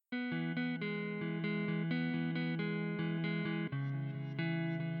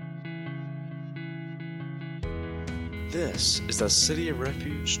This is the City of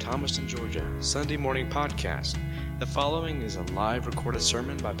Refuge, Thomaston, Georgia, Sunday morning podcast. The following is a live recorded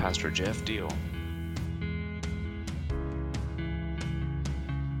sermon by Pastor Jeff Deel.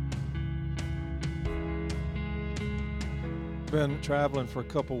 Been traveling for a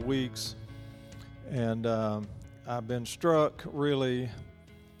couple weeks, and I've been struck really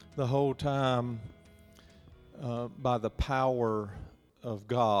the whole time by the power of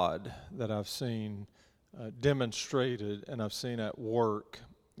God that I've seen demonstrated and I've seen at work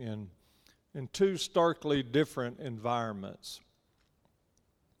in two starkly different environments.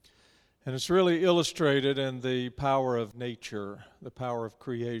 And it's really illustrated in the power of nature, the power of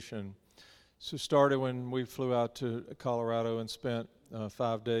creation. So it started when we flew out to Colorado and spent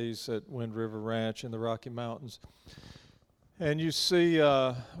 5 days at Wind River Ranch in the Rocky Mountains. And you see,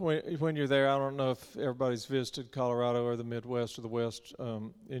 when you're there, I don't know if everybody's visited Colorado or the Midwest or the West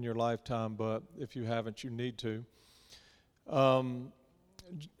in your lifetime, but if you haven't, you need to.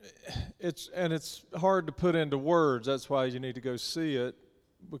 It's hard to put into words. That's why you need to go see it,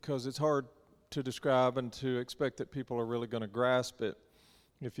 because it's hard to describe and to expect that people are really going to grasp it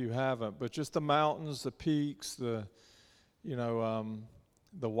if you haven't. But just the mountains, the peaks, the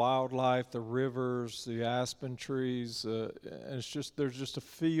wildlife, the rivers, the aspen trees, and there's just a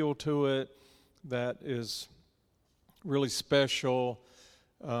feel to it that is really special.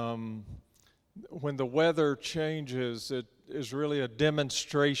 When the weather changes, it is really a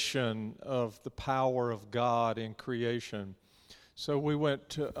demonstration of the power of God in creation. So we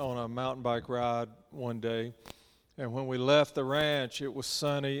went on a mountain bike ride one day, and when we left the ranch, it was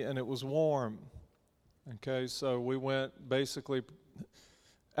sunny and it was warm. Okay, so we went basically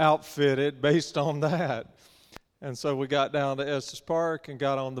outfitted based on that. And so we got down to Estes Park and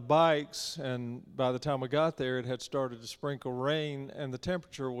got on the bikes, and by the time we got there, it had started to sprinkle rain and the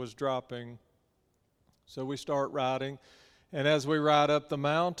temperature was dropping. So we start riding, and as we ride up the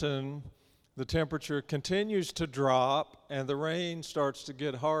mountain, the temperature continues to drop and the rain starts to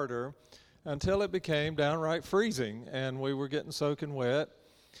get harder until it became downright freezing, and we were getting soaking wet.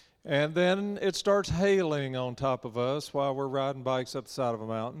 And then it starts hailing on top of us while we're riding bikes up the side of a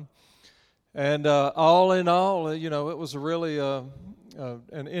mountain. And all in all, it was really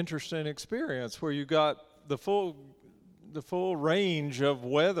an interesting experience where you got the full range of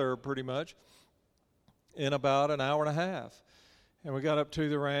weather pretty much in about an hour and a half. And we got up to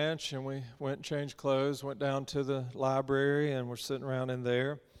the ranch and we went and changed clothes, went down to the library, and we're sitting around in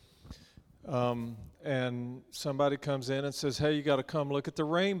there. And somebody comes in and says, "Hey, you got to come look at the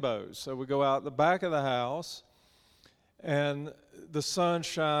rainbows." So we go out the back of the house, and the sun's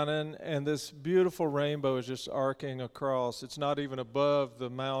shining, and this beautiful rainbow is just arcing across. It's not even above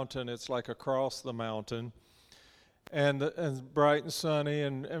the mountain, it's like across the mountain, and bright and sunny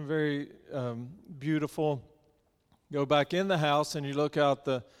and very beautiful. Go back in the house, and you look out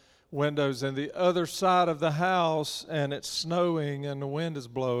the windows and the other side of the house, and it's snowing and the wind is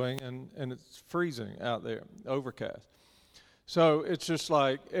blowing and it's freezing out there, overcast. So it's just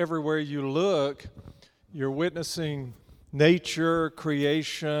like everywhere you look, you're witnessing nature,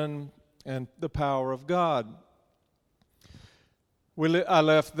 creation, and the power of God. I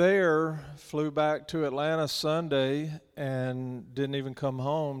left there, flew back to Atlanta Sunday, and didn't even come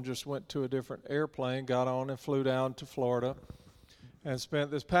home, just went to a different airplane, got on and flew down to Florida. And spent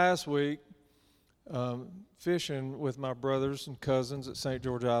this past week fishing with my brothers and cousins at St.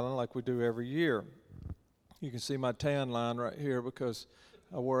 George Island like we do every year. You can see my tan line right here because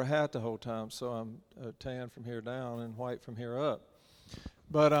I wore a hat the whole time, so I'm tan from here down and white from here up.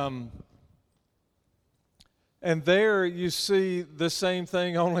 But and there you see the same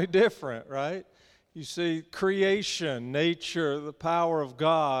thing, only different, right? You see creation, nature, the power of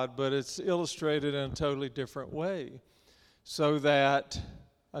God, but it's illustrated in a totally different way. So that,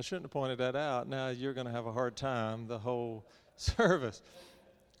 I shouldn't have pointed that out. Now you're going to have a hard time the whole service.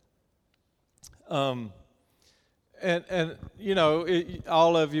 All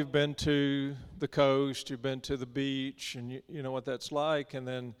of you've been to the coast, you've been to the beach, and you know what that's like. And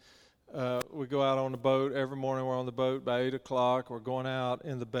then we go out on the boat. Every morning we're on the boat by 8 o'clock. We're going out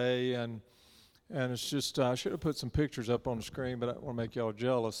in the bay, and it's just, I should have put some pictures up on the screen, but I don't want to make y'all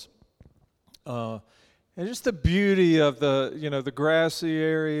jealous. And just the beauty of the grassy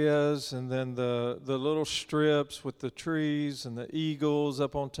areas, and then the little strips with the trees and the eagles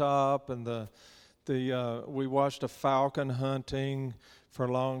up on top, and we watched a falcon hunting for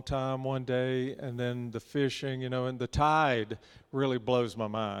a long time one day, and then the fishing, and the tide really blows my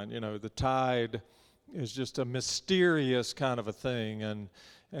mind. The tide is just a mysterious kind of a thing,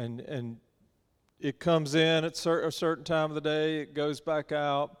 and it comes in at a certain time of the day, it goes back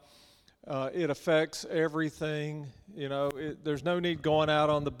out. It affects everything. There's no need going out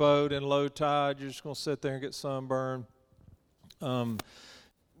on the boat in low tide. You're just going to sit there and get sunburned.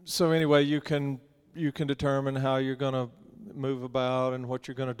 So anyway, you can determine how you're going to move about and what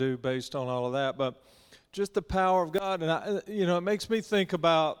you're going to do based on all of that. But just the power of God, and it makes me think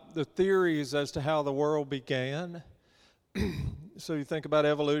about the theories as to how the world began. So you think about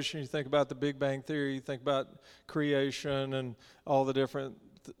evolution, you think about the Big Bang Theory, you think about creation and all the different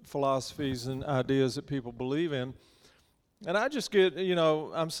philosophies and ideas that people believe in. And I just get,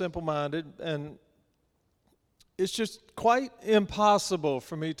 I'm simple-minded, and it's just quite impossible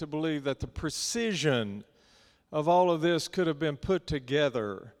for me to believe that the precision of all of this could have been put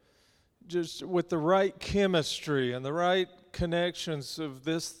together just with the right chemistry and the right connections of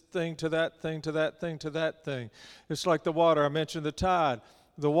this thing to that thing to that thing to that thing. It's like the water. I mentioned the tide.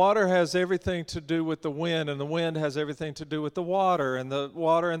 The water has everything to do with the wind, and the wind has everything to do with the water, and the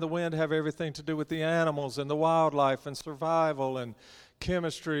water and the wind have everything to do with the animals and the wildlife and survival and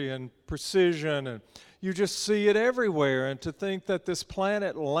chemistry and precision, and you just see it everywhere. And to think that this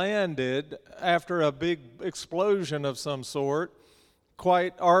planet landed after a big explosion of some sort,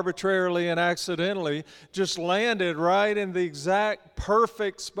 quite arbitrarily and accidentally, just landed right in the exact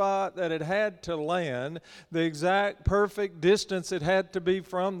perfect spot that it had to land, the exact perfect distance it had to be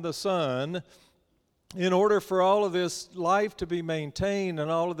from the sun, in order for all of this life to be maintained and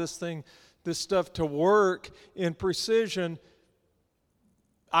all of this stuff to work in precision.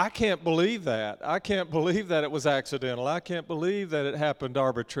 I can't believe that. I can't believe that it was accidental. I can't believe that it happened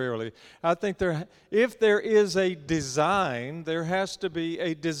arbitrarily. I think if there is a design, there has to be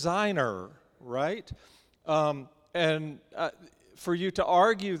a designer, right? And for you to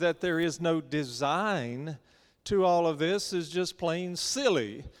argue that there is no design to all of this is just plain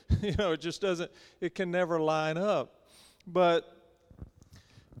silly. It just doesn't, it can never line up. But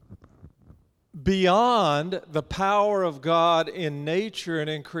beyond the power of God in nature and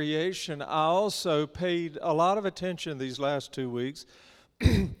in creation, I also paid a lot of attention these last 2 weeks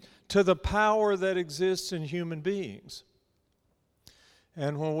to the power that exists in human beings.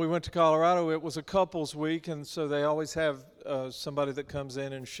 And when we went to Colorado, it was a couples week, and so they always have somebody that comes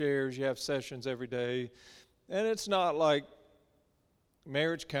in and shares. You have sessions every day, and it's not like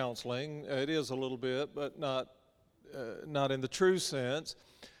marriage counseling. It is a little bit, but not in the true sense.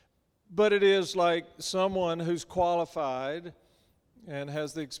 But it is like someone who's qualified and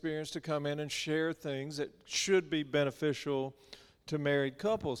has the experience to come in and share things that should be beneficial to married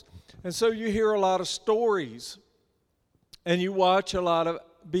couples. And so you hear a lot of stories, and you watch a lot of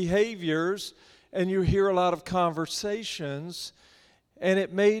behaviors, and you hear a lot of conversations, and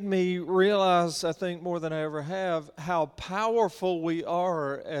it made me realize, I think more than I ever have, how powerful we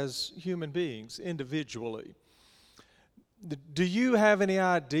are as human beings individually. Do you have any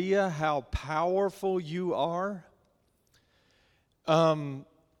idea how powerful you are? The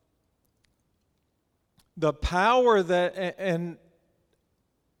power that, and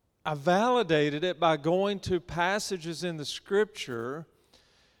I validated it by going to passages in the Scripture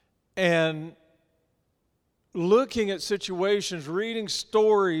and looking at situations, reading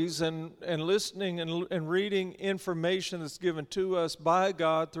stories and listening and reading information that's given to us by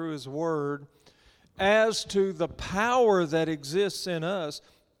God through His Word, as to the power that exists in us.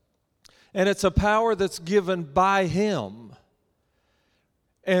 And it's a power that's given by Him.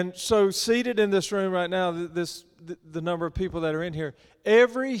 And so seated in this room right now, the number of people that are in here,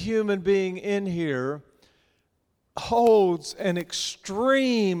 every human being in here holds an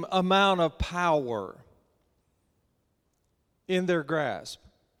extreme amount of power in their grasp.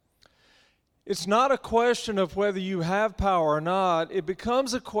 It's not a question of whether you have power or not. It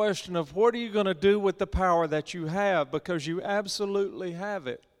becomes a question of what are you going to do with the power that you have, because you absolutely have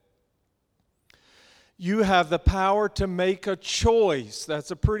it. You have the power to make a choice. That's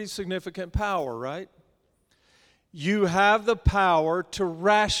a pretty significant power, right? You have the power to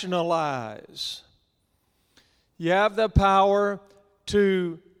rationalize. You have the power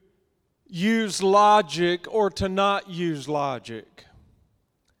to use logic or to not use logic.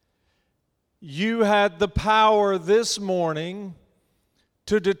 You had the power this morning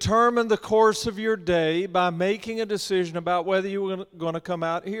to determine the course of your day by making a decision about whether you were going to come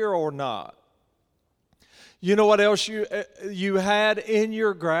out here or not. You know what else you had in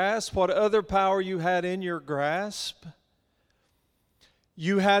your grasp? What other power you had in your grasp?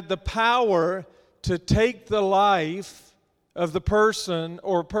 You had the power to take the life of the person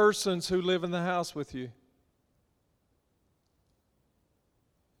or persons who live in the house with you.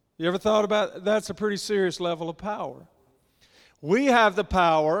 You ever thought about that's a pretty serious level of power? We have the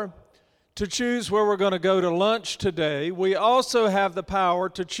power to choose where we're going to go to lunch today. We also have the power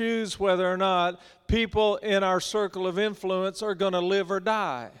to choose whether or not people in our circle of influence are going to live or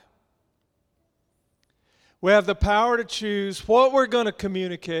die. We have the power to choose what we're going to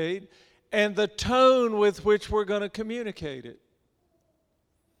communicate and the tone with which we're going to communicate it.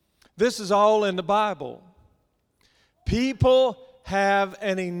 This is all in the Bible. People have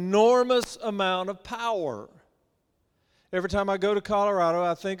an enormous amount of power. Every time I go to Colorado,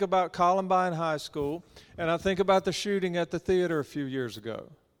 I think about Columbine High School, and I think about the shooting at the theater a few years ago.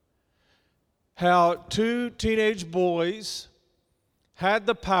 How 2 teenage boys had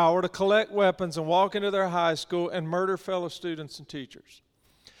the power to collect weapons and walk into their high school and murder fellow students and teachers.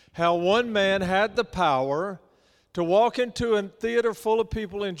 How one man had the power to walk into a theater full of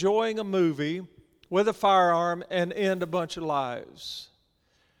people enjoying a movie with a firearm and end a bunch of lives.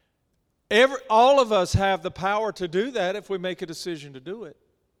 All of us have the power to do that if we make a decision to do it.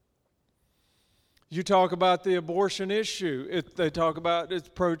 You talk about the abortion issue. They talk about it's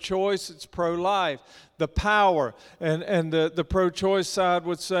pro-choice, it's pro-life. The power. And the pro-choice side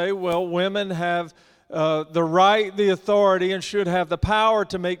would say, well, women have the right, the authority, and should have the power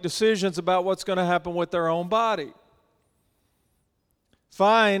to make decisions about what's going to happen with their own body.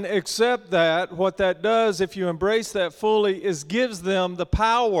 Fine, except that what that does, if you embrace that fully, is gives them the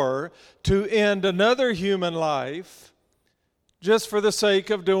power to end another human life just for the sake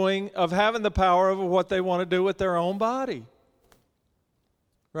of having the power of what they want to do with their own body.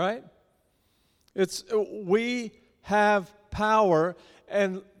 Right? We have power,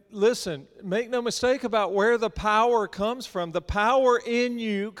 and listen, make no mistake about where the power comes from. The power in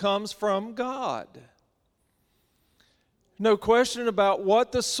you comes from God. No question about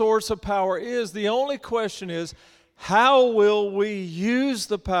what the source of power is. The only question is, how will we use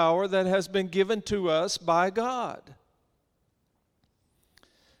the power that has been given to us by God?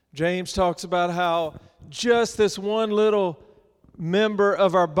 James talks about how just this one little member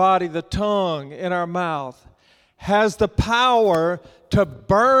of our body, the tongue in our mouth, has the power to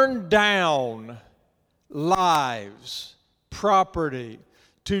burn down lives, property,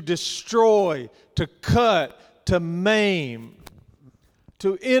 to destroy, to cut, to maim,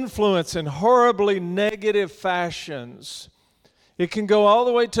 to influence in horribly negative fashions. It can go all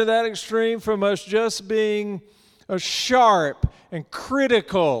the way to that extreme from us just being sharp and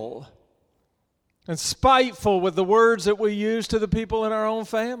critical and spiteful with the words that we use to the people in our own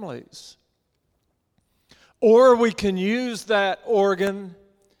families. Or we can use that organ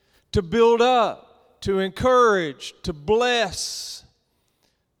to build up, to encourage, to bless,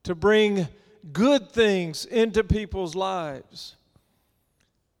 to bring good things into people's lives.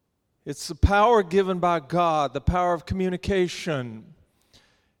 It's the power given by God, the power of communication.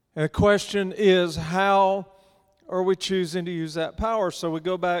 And the question is, how are we choosing to use that power? So we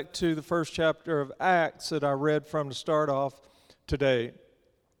go back to the first chapter of Acts that I read from to start off today.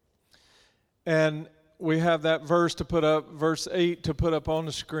 And we have that verse 8 to put up on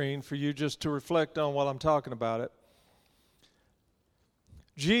the screen for you just to reflect on while I'm talking about it.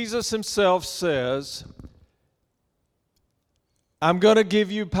 Jesus himself says, I'm going to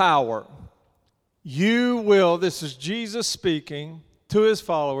give you power. You will, this is Jesus speaking to his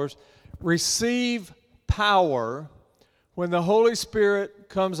followers, receive power when the Holy Spirit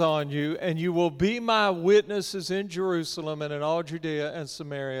comes on you, and you will be my witnesses in Jerusalem and in all Judea and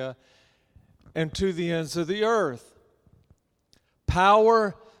Samaria and to the ends of the earth.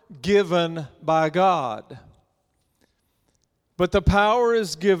 Power given by God. But the power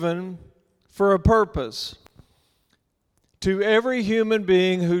is given for a purpose. To every human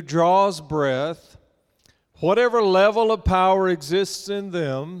being who draws breath, whatever level of power exists in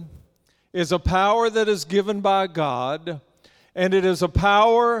them is a power that is given by God, and it is a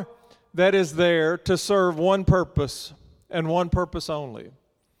power that is there to serve one purpose and one purpose only.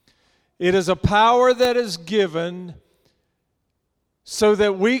 It is a power that is given so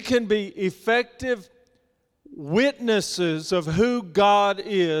that we can be effective witnesses of who God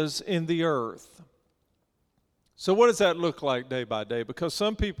is in the earth. So what does that look like day by day? Because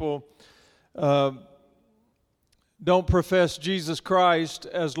some people don't profess Jesus Christ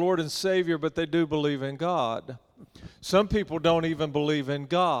as Lord and Savior, but they do believe in God. Some people don't even believe in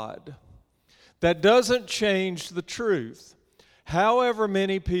God. That doesn't change the truth. However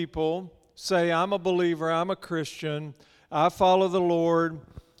many people say, I'm a believer, I'm a Christian, I follow the Lord,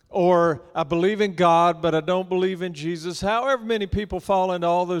 or I believe in God, but I don't believe in Jesus. However many people fall into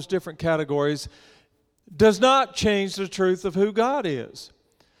all those different categories does not change the truth of who God is.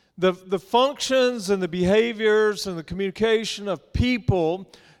 The functions and the behaviors and the communication of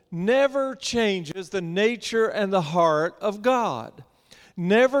people never changes the nature and the heart of God.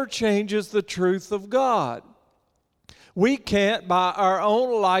 never changes the truth of God. We can't, by our own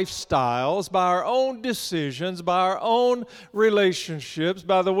lifestyles, by our own decisions, by our own relationships,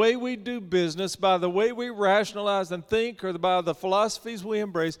 by the way we do business, by the way we rationalize and think, or by the philosophies we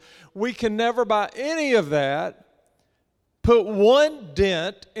embrace, we can never, by any of that, put one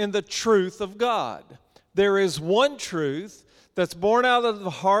dent in the truth of God. There is one truth that's born out of the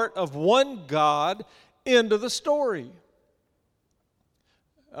heart of one God into the story.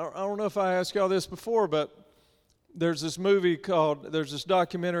 I don't know if I asked y'all this before, but there's this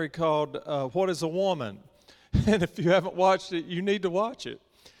documentary called What is a Woman? And if you haven't watched it, you need to watch it.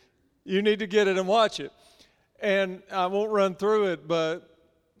 You need to get it and watch it. And I won't run through it, but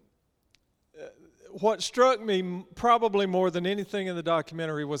what struck me probably more than anything in the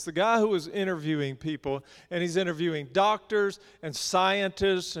documentary was the guy who was interviewing people, and he's interviewing doctors and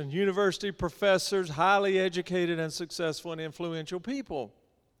scientists and university professors, highly educated and successful and influential people.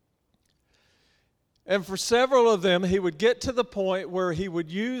 And for several of them, he would get to the point where he would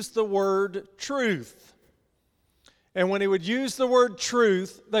use the word truth. And when he would use the word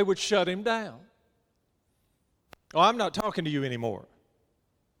truth, they would shut him down. Oh, I'm not talking to you anymore.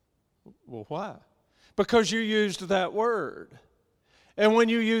 Well, why? Because you used that word. And when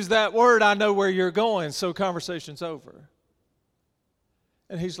you use that word, I know where you're going, so conversation's over.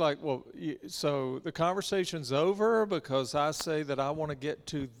 And he's like, well, so the conversation's over because I say that I want to get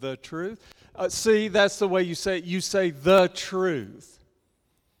to the truth? See, that's the way you say it. You say the truth.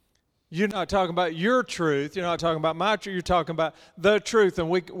 You're not talking about your truth. You're not talking about my truth. You're talking about the truth, and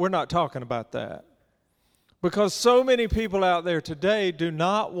we're not talking about that. Because so many people out there today do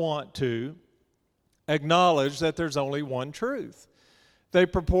not want to acknowledge that there's only one truth. They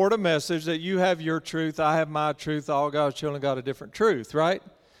purport a message that you have your truth, I have my truth, all God's children got a different truth, right?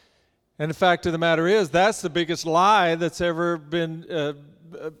 And the fact of the matter is, that's the biggest lie that's ever been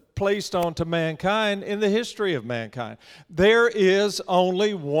placed onto mankind in the history of mankind. There is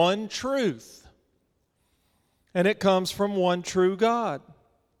only one truth, and it comes from one true God.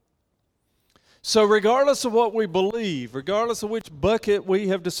 So regardless of what we believe, regardless of which bucket we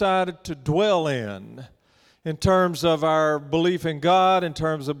have decided to dwell in terms of our belief in God, in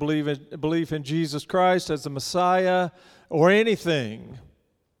terms of belief in Jesus Christ as the Messiah, or anything,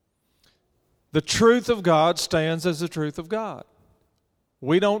 the truth of God stands as the truth of God.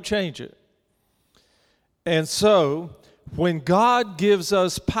 We don't change it. And so, when God gives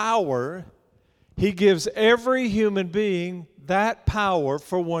us power, He gives every human being that power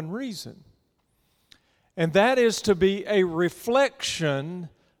for one reason. And that is to be a reflection,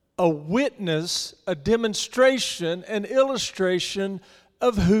 a witness, a demonstration, an illustration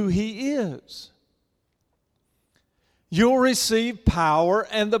of who He is. You'll receive power,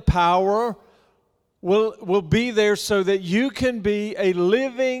 and the power will be there so that you can be a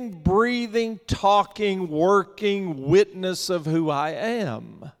living, breathing, talking, working witness of who I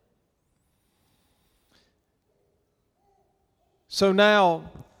am. So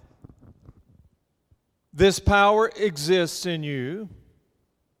now, this power exists in you.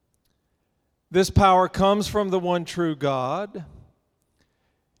 This power comes from the one true God.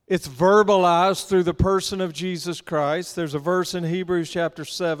 It's verbalized through the person of Jesus Christ. There's a verse in Hebrews chapter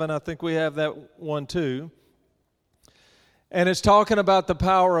 7. I think we have that one too. And it's talking about the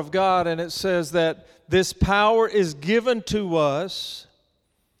power of God, and it says that this power is given to us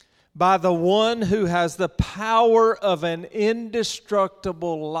by the one who has the power of an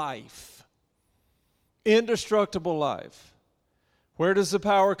indestructible life. Indestructible life. Where does the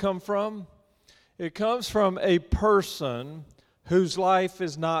power come from? It comes from a person whose life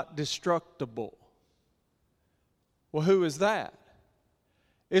is not destructible. Well, who is that?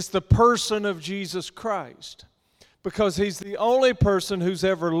 It's the person of Jesus Christ, because He's the only person who's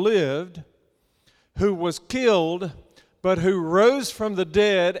ever lived, who was killed, but who rose from the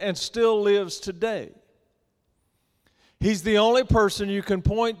dead and still lives today. He's the only person you can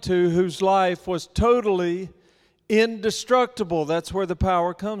point to whose life was totally indestructible. That's where the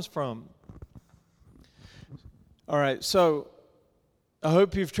power comes from. All right, so I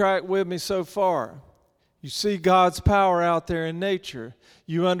hope you've tracked with me so far. You see God's power out there in nature.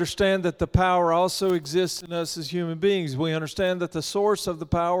 You understand that the power also exists in us as human beings. We understand that the source of the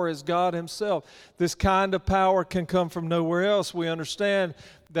power is God Himself. This kind of power can come from nowhere else. We understand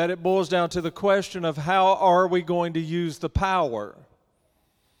that it boils down to the question of how are we going to use the power?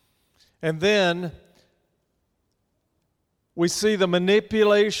 And then we see the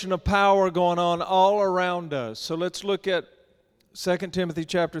manipulation of power going on all around us. So let's look at 2 Timothy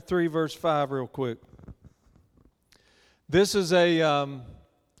chapter 3, verse 5 real quick. This is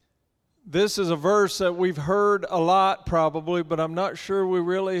this is a verse that we've heard a lot probably, but I'm not sure we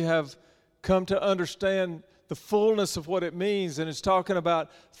really have come to understand the fullness of what it means. And it's talking about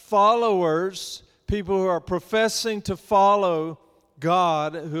followers, people who are professing to follow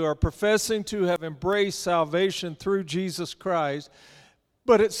God, who are professing to have embraced salvation through Jesus Christ.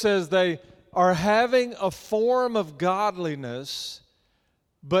 But it says they are having a form of godliness,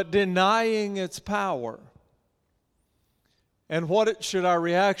 but denying its power. And what should our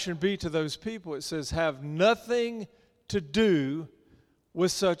reaction be to those people? It says, have nothing to do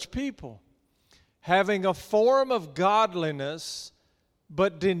with such people. Having a form of godliness,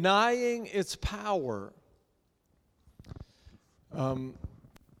 but denying its power.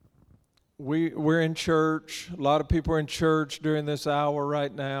 We're in church. A lot of people are in church during this hour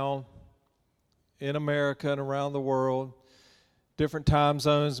right now in America and around the world. Different time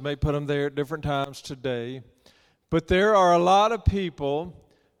zones may put them there at different times today. But there are a lot of people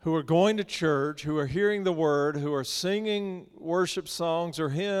who are going to church, who are hearing the word, who are singing worship songs or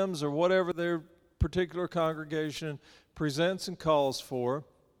hymns or whatever their particular congregation presents and calls for.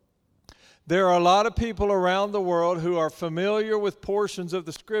 There are a lot of people around the world who are familiar with portions of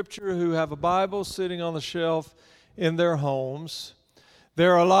the Scripture, who have a Bible sitting on the shelf in their homes.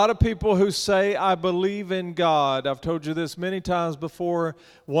 There are a lot of people who say, I believe in God. I've told you this many times before.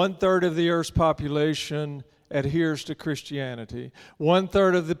 1/3 of the earth's population adheres to Christianity.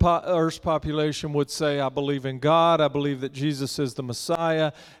 1/3 of the earth's population would say, I believe in God, I believe that Jesus is the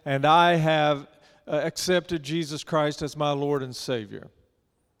Messiah, and I have accepted Jesus Christ as my Lord and Savior.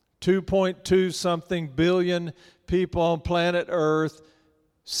 2.2 something billion people on planet Earth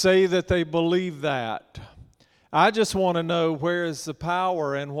say that they believe that. I just want to know, where is the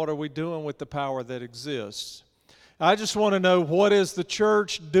power and what are we doing with the power that exists? I just want to know, what is the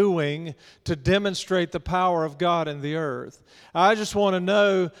church doing to demonstrate the power of God in the earth? I just want to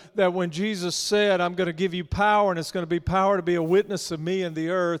know that when Jesus said, I'm going to give you power, and it's going to be power to be a witness of me in the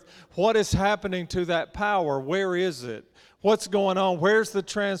earth, what is happening to that power? Where is it? What's going on? Where's the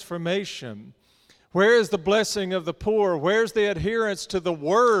transformation? Where is the blessing of the poor? Where's the adherence to the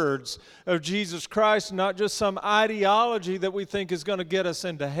words of Jesus Christ, not just some ideology that we think is going to get us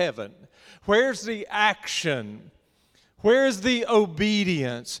into heaven? Where's the action? Where is the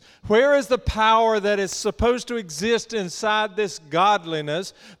obedience? Where is the power that is supposed to exist inside this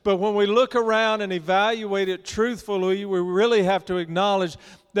godliness? But when we look around and evaluate it truthfully, we really have to acknowledge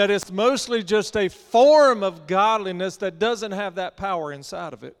that it's mostly just a form of godliness that doesn't have that power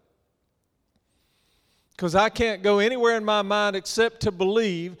inside of it. Because I can't go anywhere in my mind except to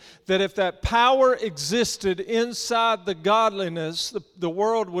believe that if that power existed inside the godliness, the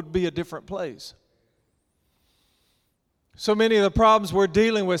world would be a different place. So many of the problems we're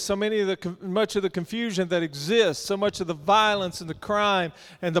dealing with, much of the confusion that exists, so much of the violence and the crime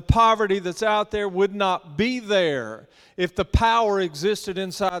and the poverty that's out there would not be there if the power existed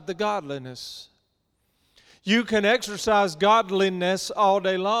inside the godliness. You can exercise godliness all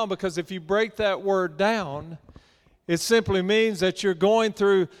day long, because if you break that word down, it simply means that you're going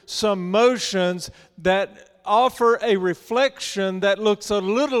through some motions that offer a reflection that looks a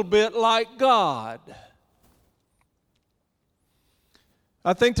little bit like God.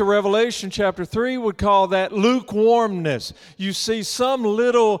 I think the Revelation chapter 3 would call that lukewarmness. You see some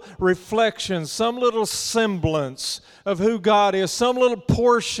little reflection, some little semblance of who God is, some little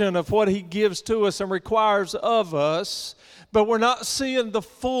portion of what He gives to us and requires of us, but we're not seeing the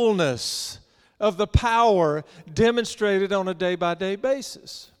fullness of the power demonstrated on a day-by-day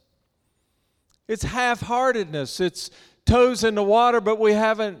basis. It's half-heartedness. It's toes in the water, but we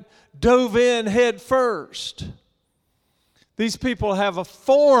haven't dove in head first. These people have a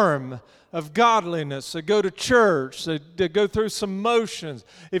form of godliness. They go to church. They go through some motions.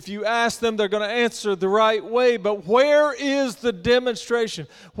 If you ask them, they're going to answer the right way. But where is the demonstration?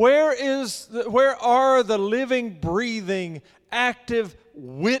 Where are the living, breathing, active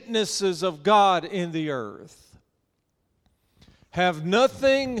witnesses of God in the earth? Have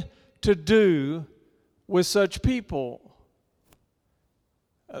nothing to do with such people.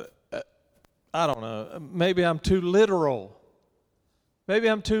 I don't know. Maybe I'm too literal.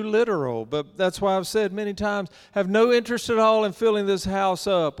 But that's why I've said many times, have no interest at all in filling this house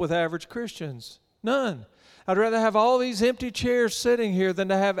up with average Christians. None. I'd rather have all these empty chairs sitting here than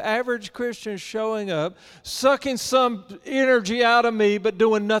to have average Christians showing up, sucking some energy out of me, but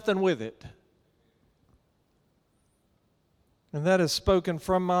doing nothing with it. And that is spoken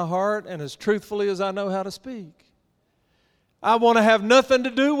from my heart and as truthfully as I know how to speak. I want to have nothing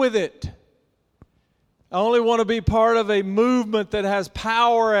to do with it. I only want to be part of a movement that has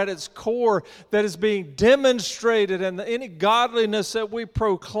power at its core, that is being demonstrated, and any godliness that we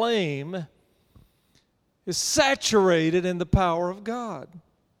proclaim is saturated in the power of God.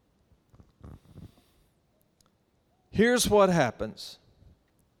 Here's what happens.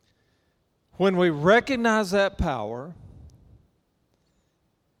 When we recognize that power,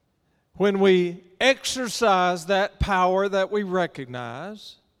 when we exercise that power that we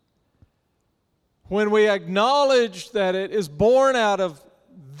recognize, when we acknowledge that it is born out of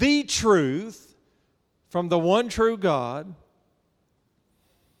the truth from the one true God.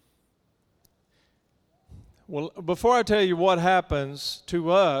 Well, before I tell you what happens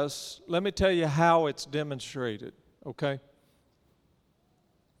to us, let me tell you how it's demonstrated, okay?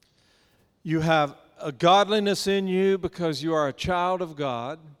 You have a godliness in you because you are a child of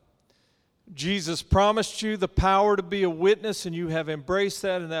God. Jesus promised you the power to be a witness, and you have embraced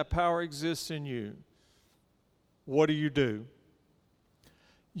that, and that power exists in you. What do?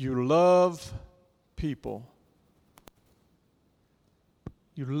 You love people.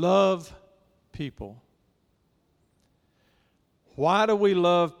 You love people. Why do we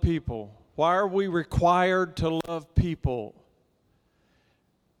love people? Why are we required to love people?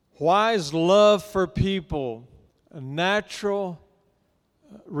 Why is love for people a natural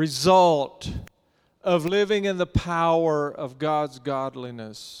result of living in the power of God's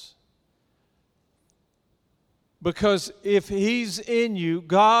godliness? Because if He's in you,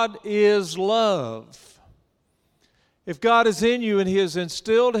 God is love. If God is in you and He has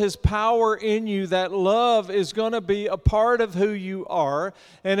instilled His power in you, that love is going to be a part of who you are.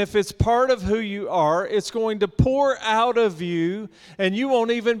 And if it's part of who you are, it's going to pour out of you, and you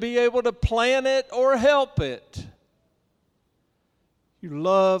won't even be able to plan it or help it. You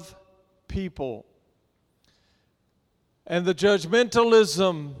love people. And the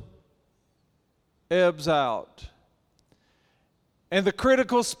judgmentalism ebbs out. And the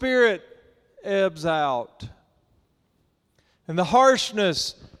critical spirit ebbs out. And the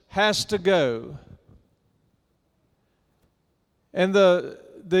harshness has to go. And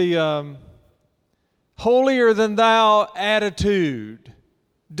the holier than thou attitude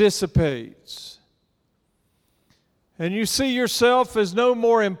dissipates. And you see yourself as no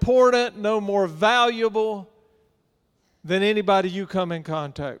more important, no more valuable than anybody you come in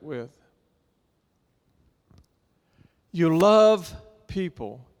contact with. You love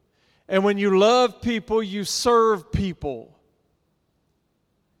people. And when you love people, you serve people.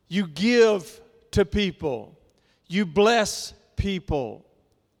 You give to people. You bless people.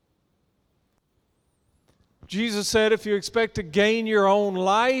 Jesus said, if you expect to gain your own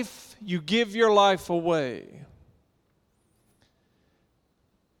life, you give your life away.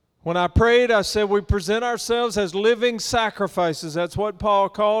 When I prayed, I said we present ourselves as living sacrifices. That's what Paul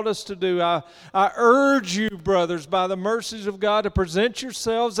called us to do. I urge you, brothers, by the mercies of God, to present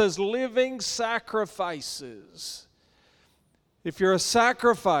yourselves as living sacrifices. If you're a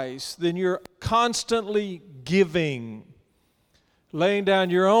sacrifice, then you're constantly giving, laying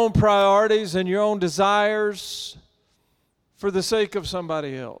down your own priorities and your own desires for the sake of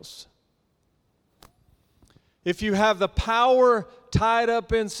somebody else. If you have the power tied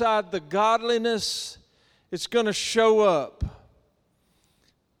up inside the godliness, it's going to show up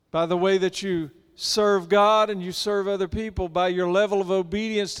by the way that you serve God and you serve other people, by your level of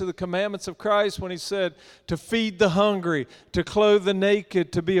obedience to the commandments of Christ when He said to feed the hungry, to clothe the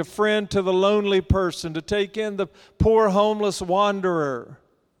naked, to be a friend to the lonely person, to take in the poor homeless wanderer.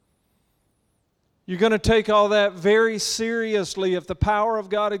 You're going to take all that very seriously if the power of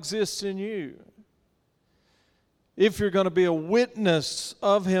God exists in you. If you're going to be a witness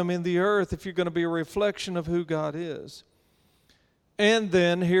of Him in the earth, if you're going to be a reflection of who God is. And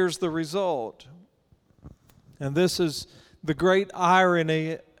then here's the result. And this is the great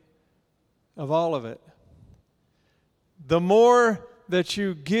irony of all of it. The more that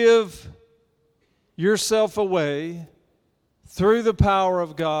you give yourself away through the power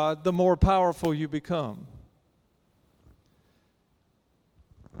of God, the more powerful you become.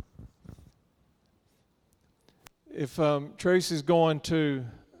 If Tracy's going to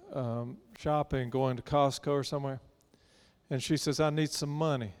shopping, going to Costco or somewhere, and she says, I need some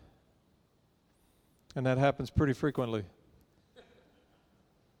money. And that happens pretty frequently.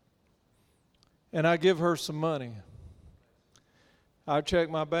 And I give her some money. I check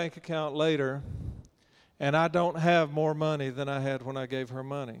my bank account later, and I don't have more money than I had when I gave her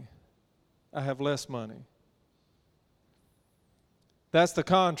money. I have less money. That's the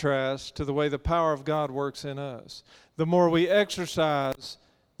contrast to the way the power of God works in us. The more we exercise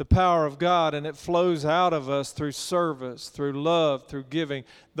the power of God, and it flows out of us through service, through love, through giving,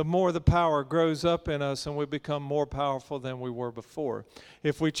 the more the power grows up in us and we become more powerful than we were before.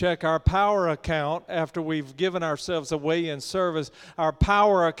 If we check our power account after we've given ourselves away in service, our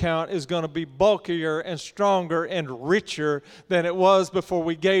power account is going to be bulkier and stronger and richer than it was before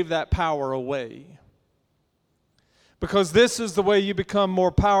we gave that power away. Because this is the way you become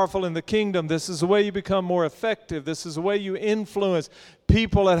more powerful in the kingdom. This is the way you become more effective. This is the way you influence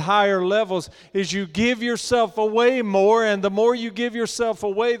people at higher levels, is you give yourself away more, and the more you give yourself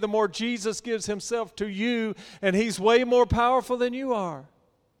away, the more Jesus gives himself to you, and he's way more powerful than you are.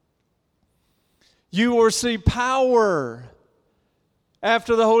 You will receive power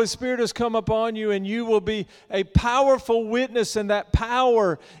after the Holy Spirit has come upon you, and you will be a powerful witness, and that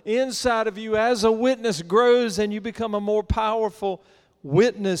power inside of you as a witness grows, and you become a more powerful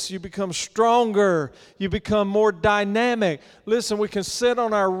witness. You become stronger. You become more dynamic. Listen, we can sit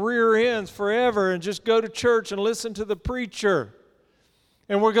on our rear ends forever and just go to church and listen to the preacher,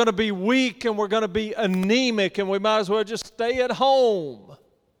 and we're going to be weak, and we're going to be anemic, and we might as well just stay at home.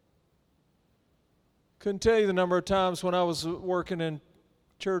 Couldn't tell you the number of times when I was working in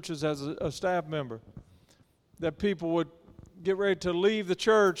churches as a staff member that people would get ready to leave the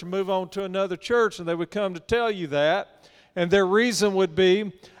church and move on to another church, and they would come to tell you that, and their reason would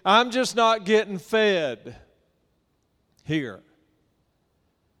be, I'm just not getting fed here.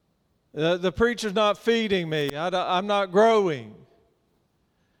 The preacher's not feeding me. I'm not growing.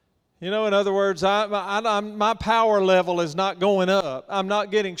 You know, in other words, my power level is not going up. I'm not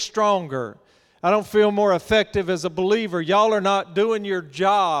getting stronger. I don't feel more effective as a believer. Y'all are not doing your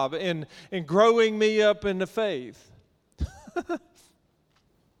job in growing me up in the faith.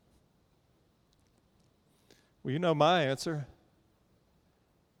 Well, you know my answer.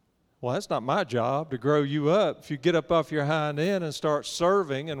 Well, that's not my job to grow you up. If you get up off your hind end and start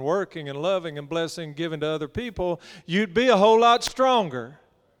serving and working and loving and blessing, giving to other people, you'd be a whole lot stronger.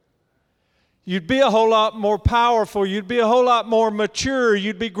 You'd be a whole lot more powerful. You'd be a whole lot more mature.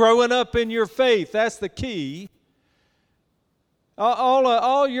 You'd be growing up in your faith. That's the key.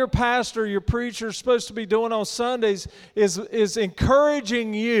 All your pastor, your preacher is supposed to be doing on Sundays is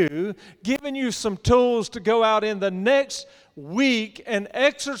encouraging you, giving you some tools to go out in the next week and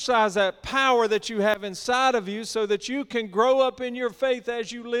exercise that power that you have inside of you so that you can grow up in your faith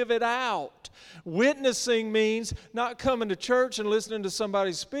as you live it out. Witnessing means not coming to church and listening to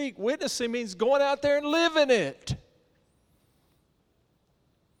somebody speak. Witnessing means going out there and living it.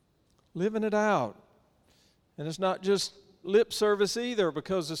 Living it out. And it's not just lip service either,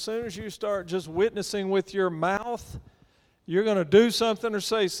 because as soon as you start just witnessing with your mouth, you're going to do something or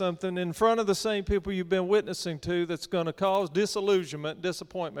say something in front of the same people you've been witnessing to that's going to cause disillusionment,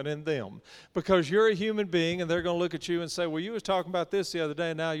 disappointment in them. Because you're a human being, and they're going to look at you and say, well, you was talking about this the other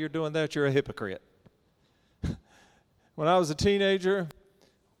day, and now you're doing that. You're a hypocrite. When I was a teenager,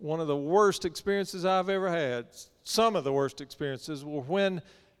 one of the worst experiences I've ever had, some of the worst experiences, were when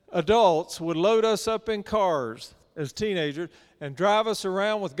adults would load us up in cars as teenagers and drive us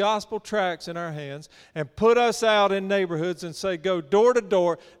around with gospel tracts in our hands and put us out in neighborhoods and say, go door to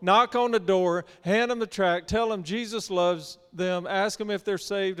door, knock on the door, hand them the tract, tell them Jesus loves them, ask them if they're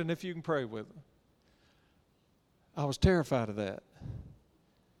saved and if you can pray with them. I was terrified of that.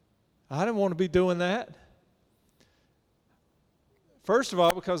 I didn't want to be doing that. First of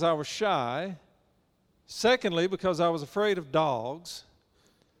all, because I was shy. Secondly, because I was afraid of dogs.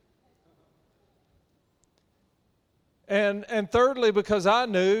 And thirdly, because I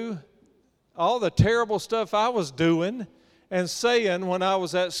knew all the terrible stuff I was doing and saying when I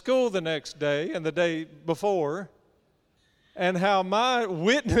was at school the next day and the day before, and how my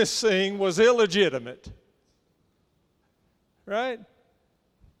witnessing was illegitimate. Right?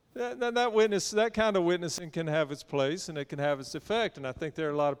 That kind of witnessing can have its place and it can have its effect. And I think there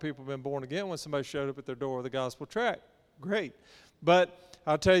are a lot of people who have been born again when somebody showed up at their door with a gospel tract. Great. But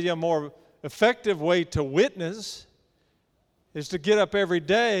I'll tell you a more effective way to witness is to get up every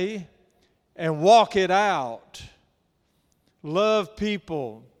day and walk it out. Love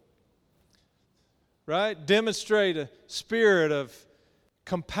people. Right? Demonstrate a spirit of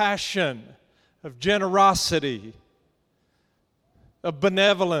compassion, of generosity, of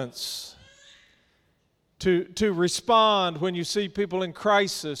benevolence. To respond when you see people in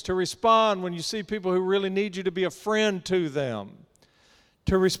crisis. To respond when you see people who really need you to be a friend to them.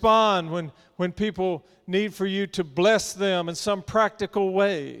 To respond when people need for you to bless them in some practical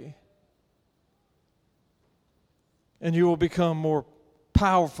way. And you will become more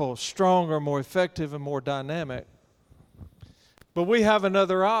powerful, stronger, more effective, and more dynamic. But we have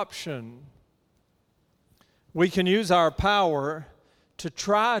another option. We can use our power to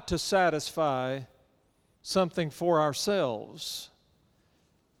try to satisfy something for ourselves.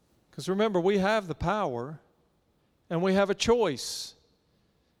 Because remember, we have the power and we have a choice.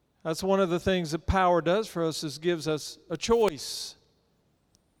 That's one of the things that power does for us, is gives us a choice.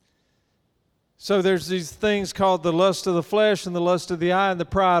 So there's these things called the lust of the flesh and the lust of the eye and the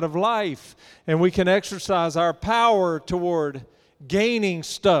pride of life. And we can exercise our power toward gaining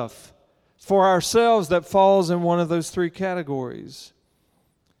stuff for ourselves that falls in one of those three categories.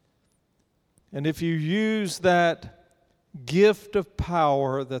 And if you use that gift of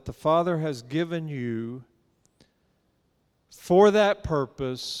power that the Father has given you for that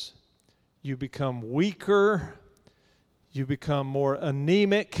purpose, you become weaker, you become more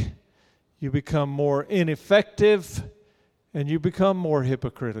anemic, you become more ineffective, and you become more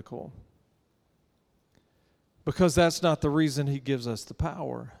hypocritical. Because that's not the reason He gives us the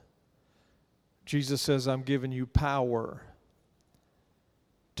power. Jesus says, I'm giving you power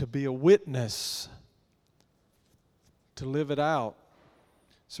to be a witness, to live it out.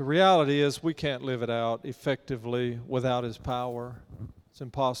 So reality is we can't live it out effectively without His power. It's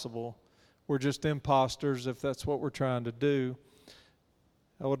impossible. We're just imposters if that's what we're trying to do.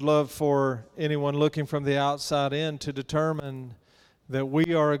 I would love for anyone looking from the outside in to determine that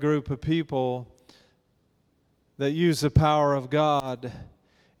we are a group of people that use the power of God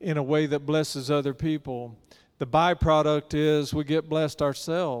in a way that blesses other people. The byproduct is we get blessed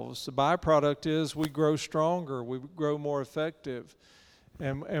ourselves. The byproduct is we grow stronger, we grow more effective.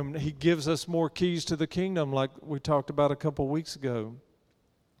 And He gives us more keys to the kingdom, like we talked about a couple weeks ago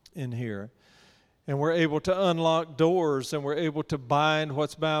in here. And we're able to unlock doors, and we're able to bind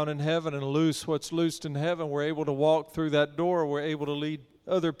what's bound in heaven and loose what's loosed in heaven. We're able to walk through that door. We're able to lead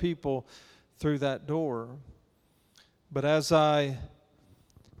other people through that door. But as I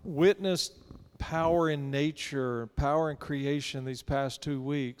witnessed power in nature, power in creation these past 2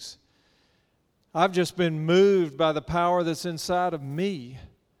 weeks, I've just been moved by the power that's inside of me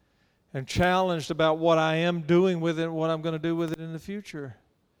and challenged about what I am doing with it and what I'm going to do with it in the future.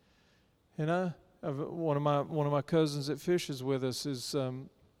 You know, one of my cousins that fishes with us is,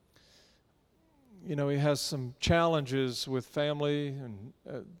 he has some challenges with family, and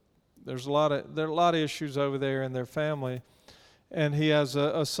there are a lot of issues over there in their family, and he has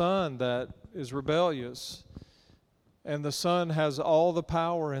a son that is rebellious, and the son has all the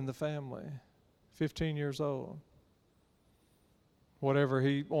power in the family. 15 years old. Whatever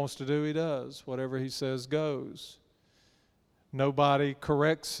he wants to do, he does. Whatever he says goes. Nobody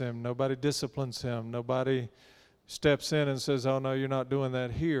corrects him. Nobody disciplines him. Nobody steps in and says, oh, no, you're not doing that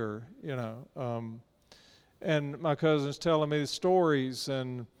here. And my cousin's telling me the stories,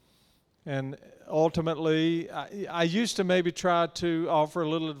 and ultimately, I used to maybe try to offer a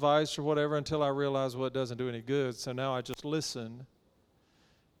little advice or whatever until I realized, well, it doesn't do any good. So now I just listen.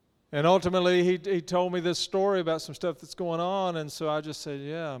 And ultimately, he told me this story about some stuff that's going on, and so I just said,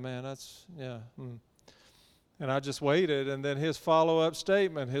 yeah, man, And I just waited, and then his follow-up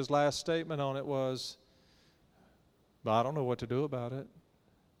statement, his last statement on it was, but I don't know what to do about it.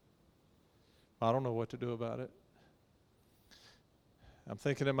 I don't know what to do about it. I'm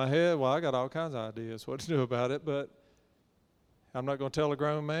thinking in my head, well, I got all kinds of ideas what to do about it, but I'm not going to tell a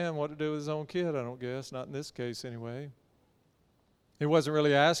grown man what to do with his own kid, I don't guess, not in this case anyway. He wasn't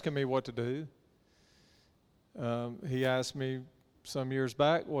really asking me what to do. He asked me some years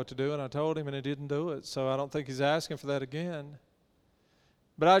back what to do, and I told him, and he didn't do it. So I don't think he's asking for that again.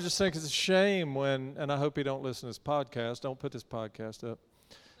 But I just think it's a shame when, and I hope he don't listen to this podcast. Don't put this podcast up,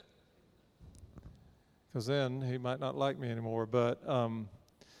 because then he might not like me anymore. But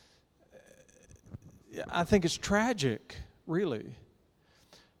I think it's tragic, really,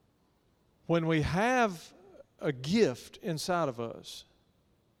 when we have a gift inside of us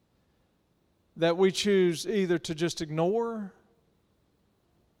that we choose either to just ignore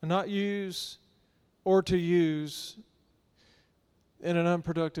and not use, or to use in an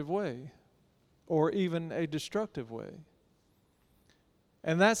unproductive way or even a destructive way.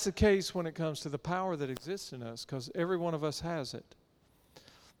 And that's the case when it comes to the power that exists in us, because every one of us has it.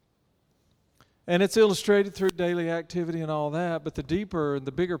 And it's illustrated through daily activity and all that, but the deeper and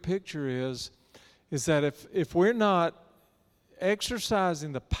the bigger picture is that if we're not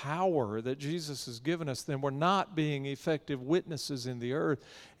exercising the power that Jesus has given us, then we're not being effective witnesses in the earth.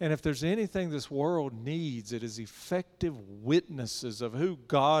 And if there's anything this world needs, it is effective witnesses of who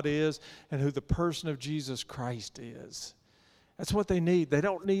God is and who the person of Jesus Christ is. That's what they need. They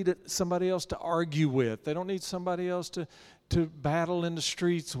don't need somebody else to argue with. They don't need somebody else to battle in the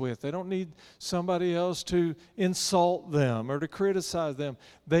streets with. They don't need somebody else to insult them or to criticize them.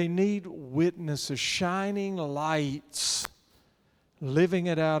 They need witnesses, shining lights, living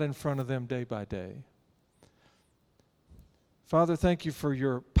it out in front of them day by day. Father, thank you for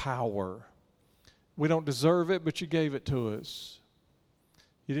your power. We don't deserve it, but you gave it to us.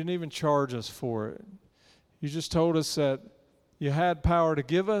 You didn't even charge us for it. You just told us that you had power to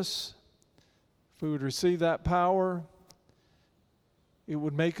give us. If we would receive that power, it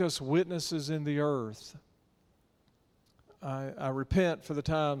would make us witnesses in the earth. I repent for the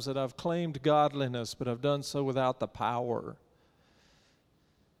times that I've claimed godliness, but I've done so without the power.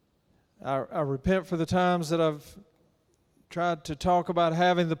 I repent for the times that I've tried to talk about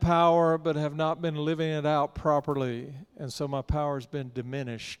having the power, but have not been living it out properly, and so my power has been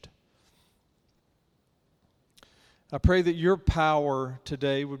diminished. I pray that your power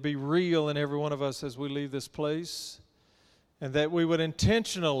today would be real in every one of us as we leave this place, and that we would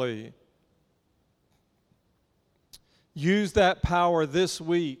intentionally use that power this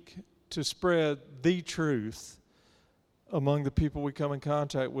week to spread the truth among the people we come in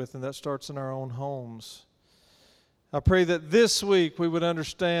contact with, and that starts in our own homes. I pray that this week we would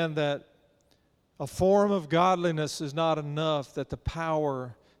understand that a form of godliness is not enough, that the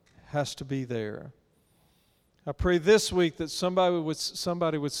power has to be there. I pray this week that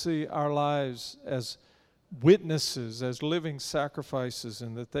somebody would see our lives as witnesses, as living sacrifices,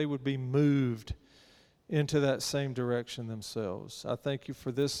 and that they would be moved into that same direction themselves. I thank you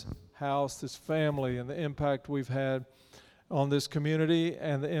for this house, this family, and the impact we've had on this community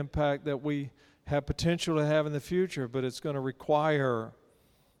and the impact that we have potential to have in the future, but it's going to require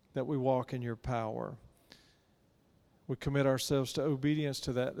that we walk in your power. We commit ourselves to obedience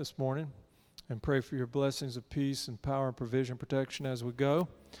to that this morning and pray for your blessings of peace and power and provision, protection as we go,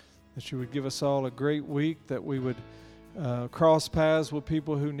 that you would give us all a great week, that we would cross paths with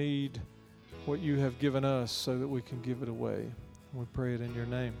people who need what you have given us so that we can give it away. We pray it in your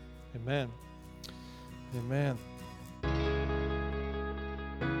name. Amen. Amen.